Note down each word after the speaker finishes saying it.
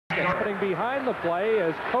Happening behind the play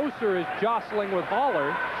as Koser is jostling with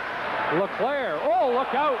Holler. LeClair, oh,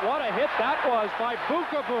 look out, what a hit that was by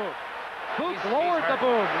Beukeboom. Book lowered the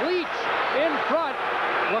boom. Leach in front.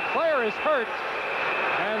 LeClair is hurt.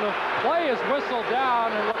 And the play is whistled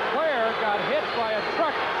down, and LeClair got hit by a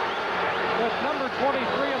truck with number 23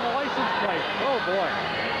 on the license plate. Oh, boy.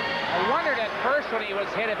 I wondered at first when he was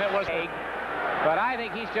hit if it was a, but I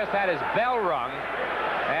think he's just had his bell rung.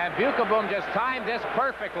 And Beukeboom just timed this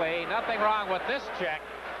perfectly. Nothing wrong with this check.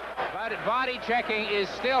 But body checking is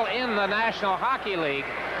still in the National Hockey League.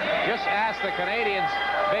 Just ask the Canadiens'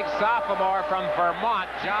 big sophomore from Vermont,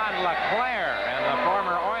 John LeClair. And the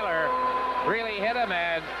former Oiler really hit him,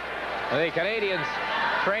 and the Canadiens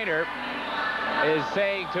trainer is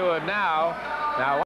saying to him now